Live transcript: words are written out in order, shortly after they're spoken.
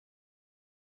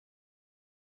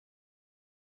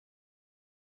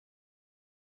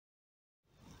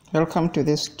Welcome to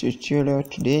this tutorial.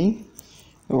 Today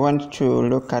we want to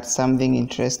look at something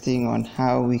interesting on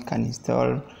how we can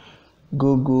install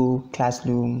Google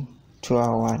Classroom to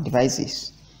our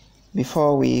devices.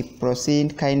 Before we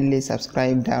proceed, kindly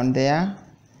subscribe down there.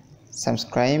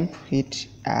 Subscribe, hit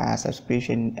a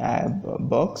subscription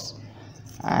box,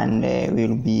 and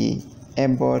we'll be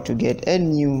able to get any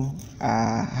new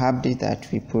update that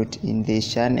we put in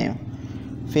this channel.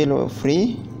 Feel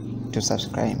free to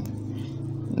subscribe.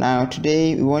 Now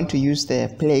today we want to use the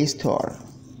Play Store.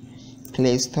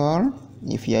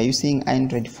 If you are using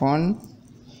Android phone,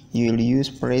 you will use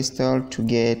Play Store to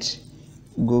get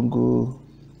Google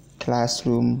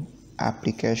Classroom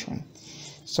application.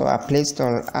 So a Play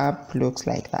Store app looks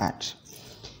like that.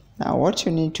 Now what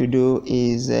you need to do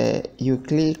is you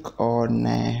click on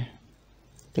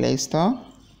Play Store,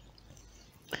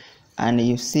 and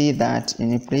you see that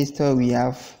in the Play Store we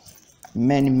have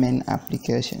many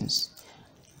applications.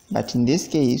 But in this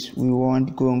case, we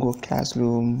want Google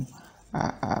Classroom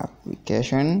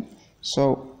application.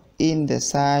 So in the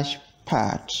search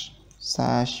part,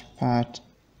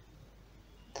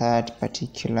 that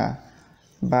particular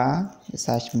bar, the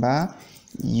search bar,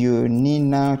 you need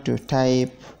now to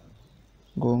type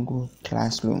Google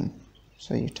Classroom.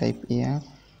 So you type here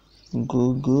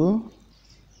Google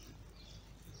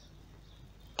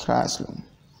Classroom.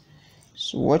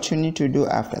 So what you need to do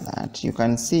after that, you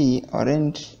can see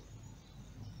already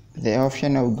the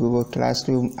option of Google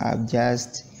Classroom have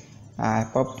just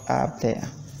popped up there.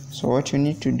 So what you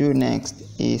need to do next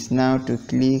is now to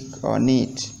click on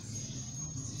it.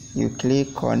 You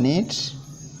click on it,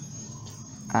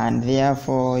 and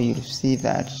therefore you see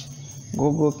that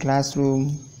Google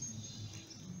Classroom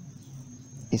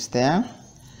is there.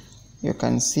 You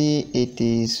can see it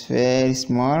is very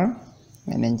small,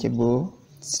 manageable,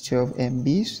 12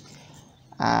 MBs,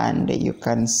 and you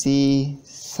can see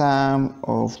some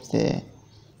of the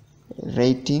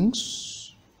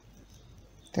ratings,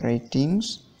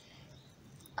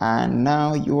 and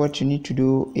now what you need to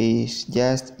do is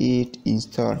just hit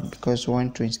install, because you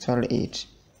want to install it.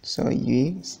 So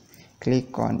you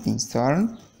click on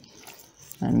install,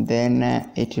 and then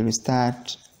it will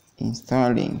start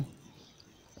installing.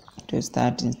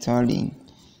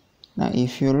 Now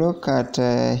if you look at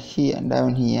down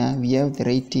here, we have the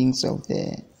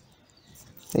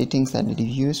ratings and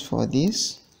reviews for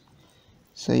this.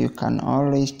 So you can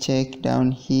always check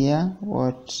down here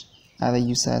what other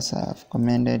users have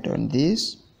commented on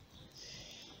this,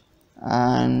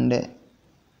 and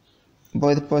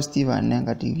both positive and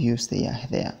negative views they are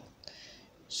there.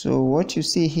 So what you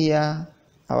see here,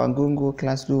 our Google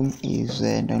Classroom is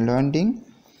downloading,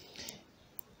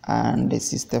 and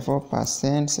 64%,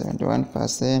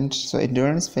 71%. So it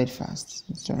runs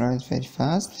very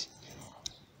fast.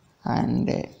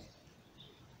 And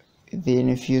within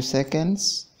a few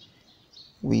seconds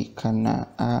we can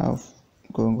have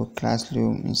Google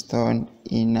Classroom installed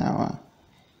in our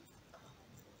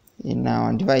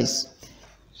device.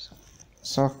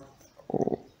 So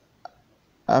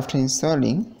after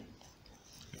installing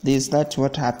this, that's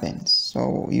what happens.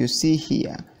 So you see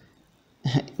here,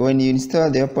 when you install,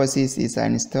 the opposite is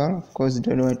uninstall. Of course, you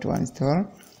don't know what to install,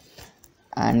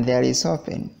 and there is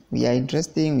open. We are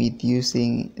interested with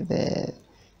using the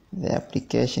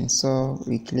application, so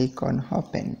we click on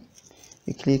open.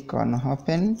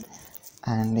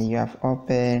 And you have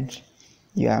opened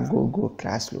your Google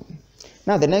Classroom.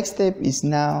 Now the next step is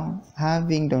now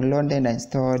having downloaded and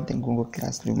installed the Google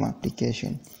Classroom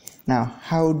application. Now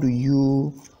how do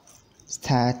you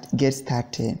get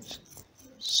started?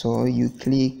 So you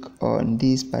click on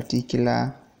this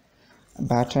particular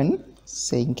button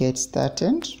saying get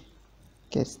started.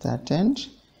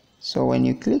 So when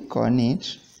you click on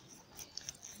it,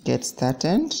 get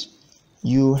started,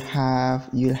 you'll have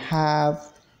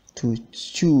to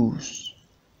choose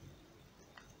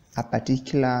a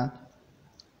particular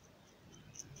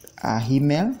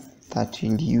email that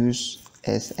you'll use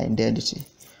as identity.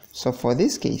 So for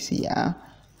this case here,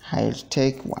 I'll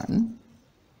take one,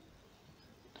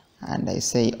 and I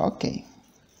say okay.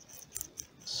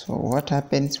 So what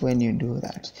happens when you do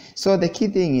that? So the key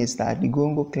thing is that the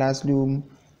Google Classroom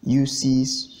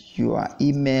uses your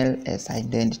email as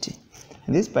identity.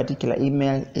 And this particular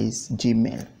email is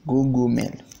Gmail, Google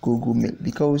Mail,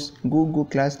 because Google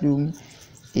Classroom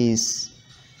is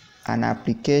an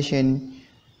application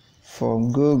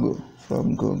from Google.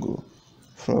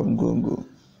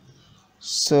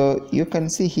 So you can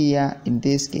see here, in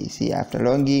this case here, after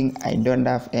logging, I don't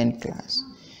have any class.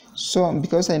 So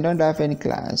because I don't have any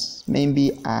class,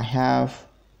 maybe I have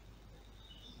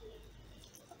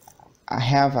I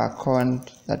have a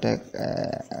account that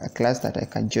a class that I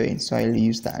can join, so I'll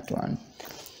use that one.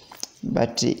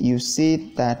 But you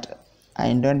see that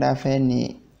I don't have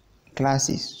any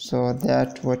classes, so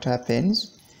that what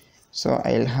happens, so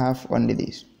I'll have only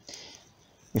this.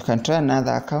 You can try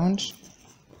another account,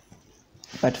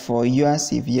 but for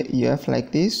yours, if you have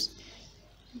like this,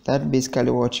 that's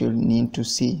basically what you need to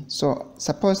see. So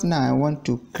suppose now I want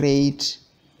to create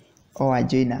or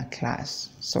join a class.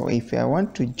 So if I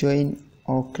want to join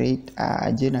or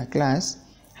join a class,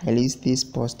 I'll use this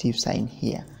positive sign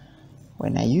here.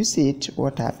 When I use it,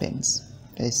 what happens?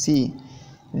 I see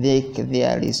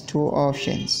there is two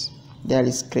options. There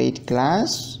is create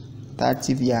class, that's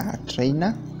if you are a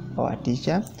trainer or a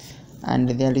teacher, and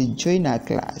there is join a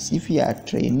class if you are a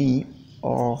trainee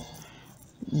or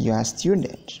you are a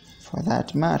student for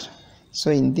that matter.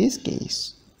 So in this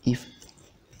case, if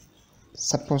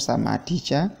suppose I'm a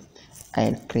teacher,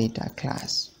 I'll create a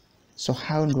class. So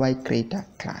how do I create a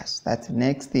class? That's the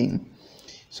next thing.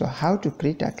 So how to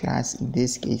create a class in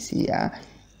this case here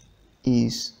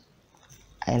is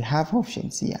I'll have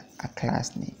options here. A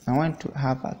class name. I want to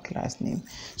have a class name.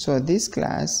 So this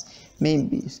class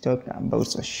maybe is talking about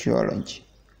sociology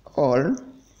or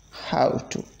how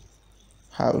to.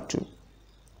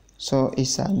 So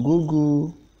it's a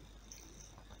Google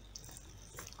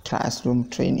Classroom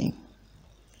training.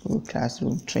 Google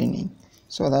Classroom training.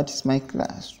 So that is my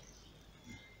class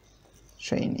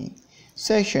training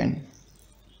section.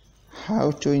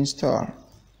 How to install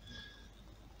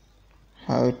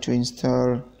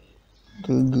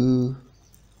Google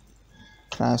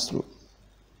Classroom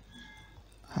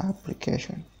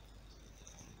application.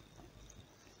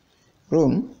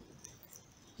 Room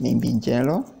maybe in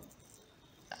general,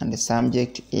 and the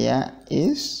subject here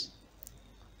is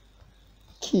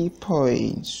key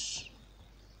points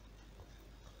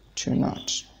to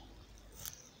note.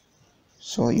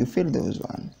 So you fill those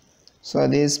one. So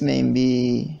this may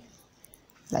be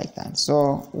like that.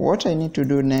 So what I need to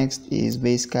do next is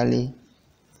basically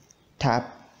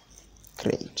tap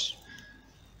create,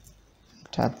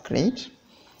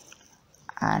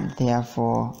 and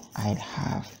therefore I'll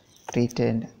have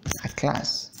created a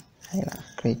class.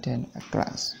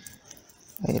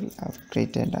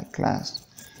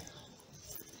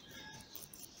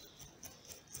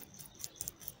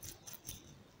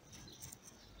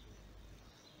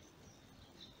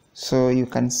 So you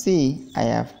can see I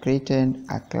have created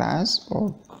a class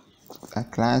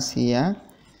here,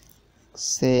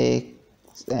 say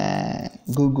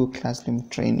Google Classroom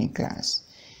training class.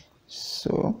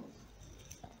 So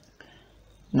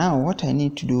now what I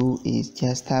need to do is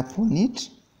just tap on it,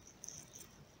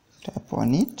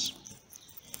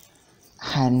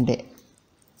 and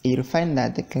you'll find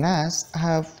that the class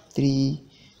have three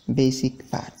basic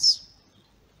parts.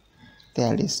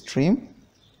 There is stream,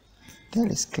 there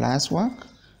is classwork,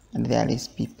 and there is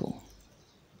people.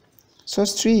 So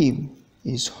stream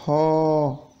is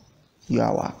all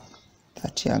your work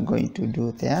that you are going to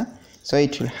do there. So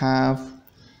it will have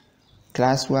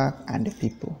classwork and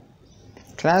people.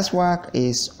 Classwork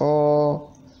is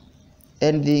all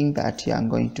anything that you are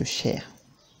going to share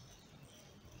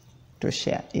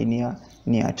in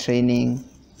your training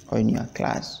or in your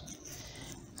class.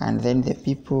 And then the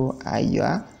people are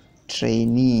your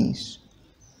trainees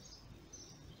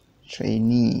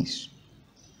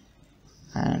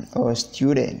and or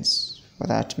students for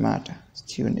that matter,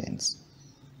 students.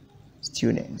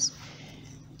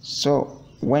 So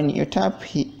when you tap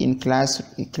in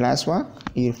classwork,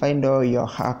 you'll find all your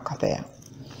work there.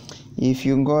 If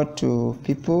you go to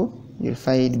people, you'll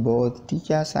find both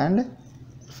teachers and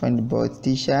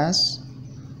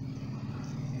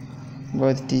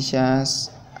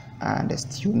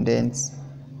students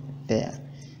there.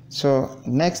 So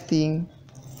next thing,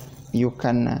 you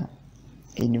can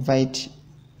invite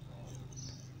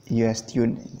your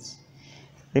students.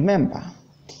 Remember,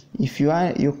 if you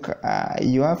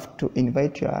have to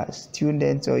invite your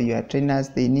students or your trainers,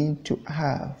 they need to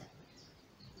have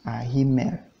an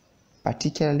email,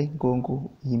 particularly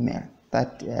Google email,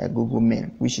 that Google Mail,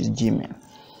 which is Gmail.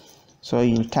 So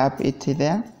you tap it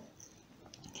there,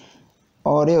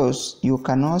 or else you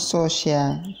can also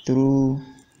share through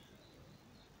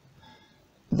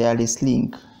there is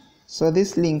link. So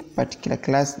this link, particular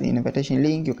class invitation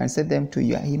link, you can send them to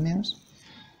your emails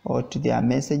or to their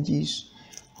messages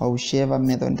or whichever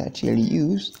method that you'll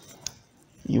use.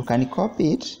 You can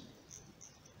copy it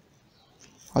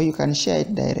or you can share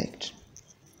it direct.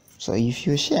 So if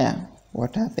you share,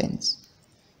 what happens?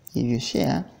 If you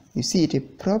share, you see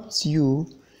it prompts you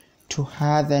to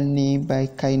have a nearby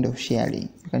kind of sharing.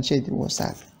 You can share it with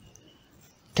WhatsApp,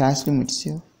 Classroom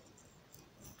itself,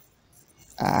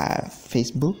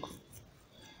 Facebook,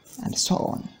 and so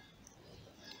on.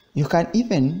 You can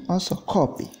even also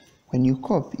copy. When you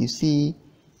copy, you see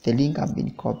the link have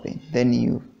been copied, then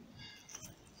you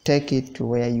take it to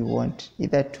where you want,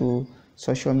 either to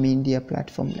social media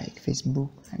platform like Facebook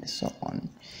and so on.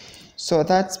 So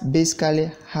that's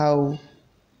basically how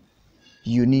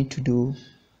you need to do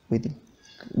with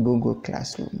Google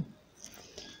Classroom.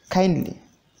 Kindly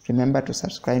remember to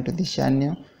subscribe to this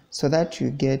channel so that you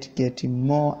getting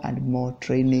more and more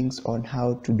trainings on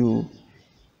how to do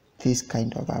this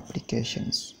kind of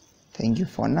applications. Thank you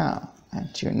for now.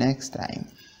 Until next time.